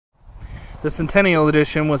The Centennial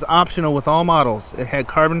Edition was optional with all models. It had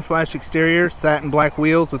carbon flash exterior, satin black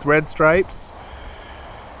wheels with red stripes,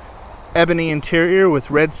 ebony interior with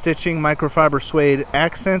red stitching, microfiber suede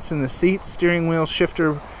accents in the seats, steering wheel,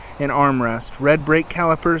 shifter, and armrest, red brake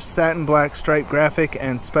calipers, satin black stripe graphic,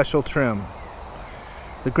 and special trim.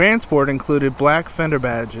 The Grand Sport included black fender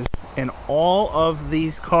badges, and all of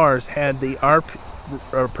these cars had the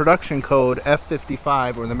production code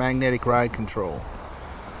F55, or the magnetic ride control.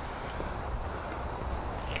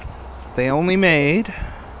 They only made,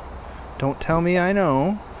 don't tell me I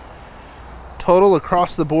know, total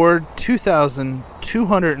across the board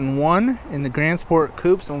 2,201 in the Grand Sport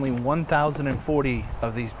coupes. Only 1,040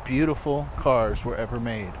 of these beautiful cars were ever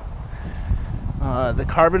made. The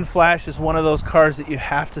Carbon Flash is one of those cars that you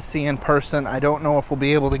have to see in person. I don't know if we'll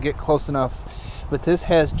be able to get close enough, but this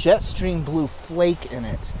has Jetstream blue flake in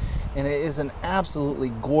it, and it is an absolutely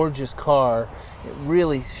gorgeous car. It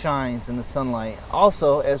really shines in the sunlight.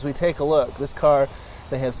 Also, as we take a look, this car,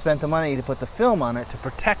 they have spent the money to put the film on it to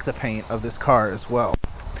protect the paint of this car as well.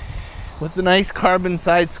 With the nice carbon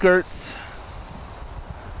side skirts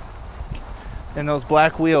and those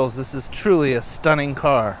black wheels, this is truly a stunning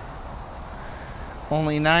car.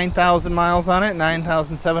 Only 9,000 miles on it,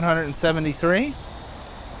 9,773.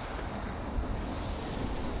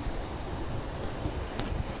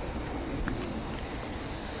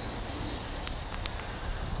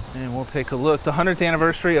 And we'll take a look. The 100th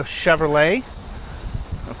anniversary of Chevrolet.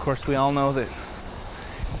 Of course, we all know that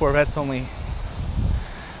Corvette's only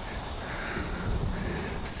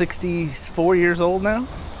 64 years old now.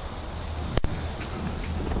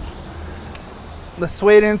 The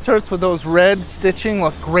suede inserts with those red stitching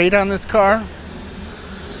look great on this car.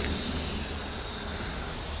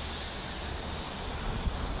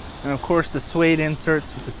 And of course, the suede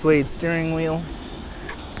inserts with the suede steering wheel.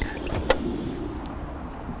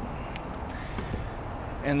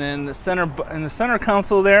 And then the center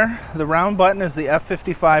console there, the round button is the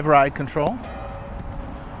F55 ride control.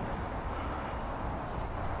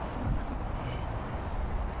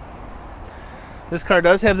 This car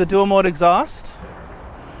does have the dual mode exhaust.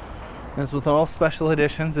 As with all special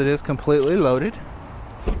editions, it is completely loaded.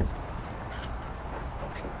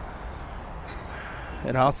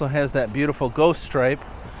 It also has that beautiful ghost stripe,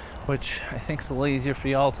 which I think is a little easier for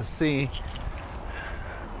y'all to see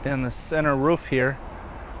in the center roof here.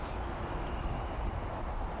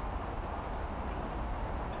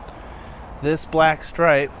 This black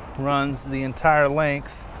stripe runs the entire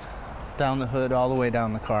length down the hood all the way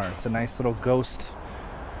down the car. It's a nice little ghost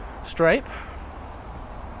stripe.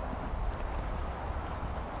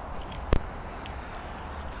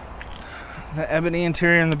 The ebony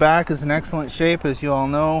interior in the back is in excellent shape, as you all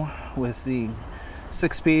know. With the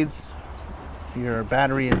 6 speeds, your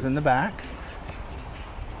battery is in the back.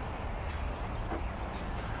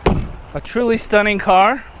 A truly stunning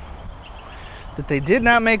car that they did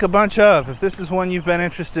not make a bunch of. If this is one you've been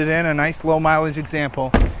interested in, a nice low mileage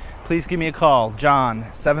example, please give me a call, John,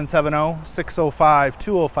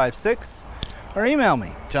 770-605-2056, or email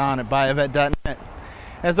me, john@buyavette.net.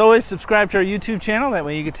 As always, subscribe to our YouTube channel. That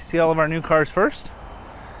way you get to see all of our new cars first.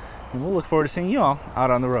 And we'll look forward to seeing you all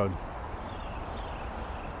out on the road.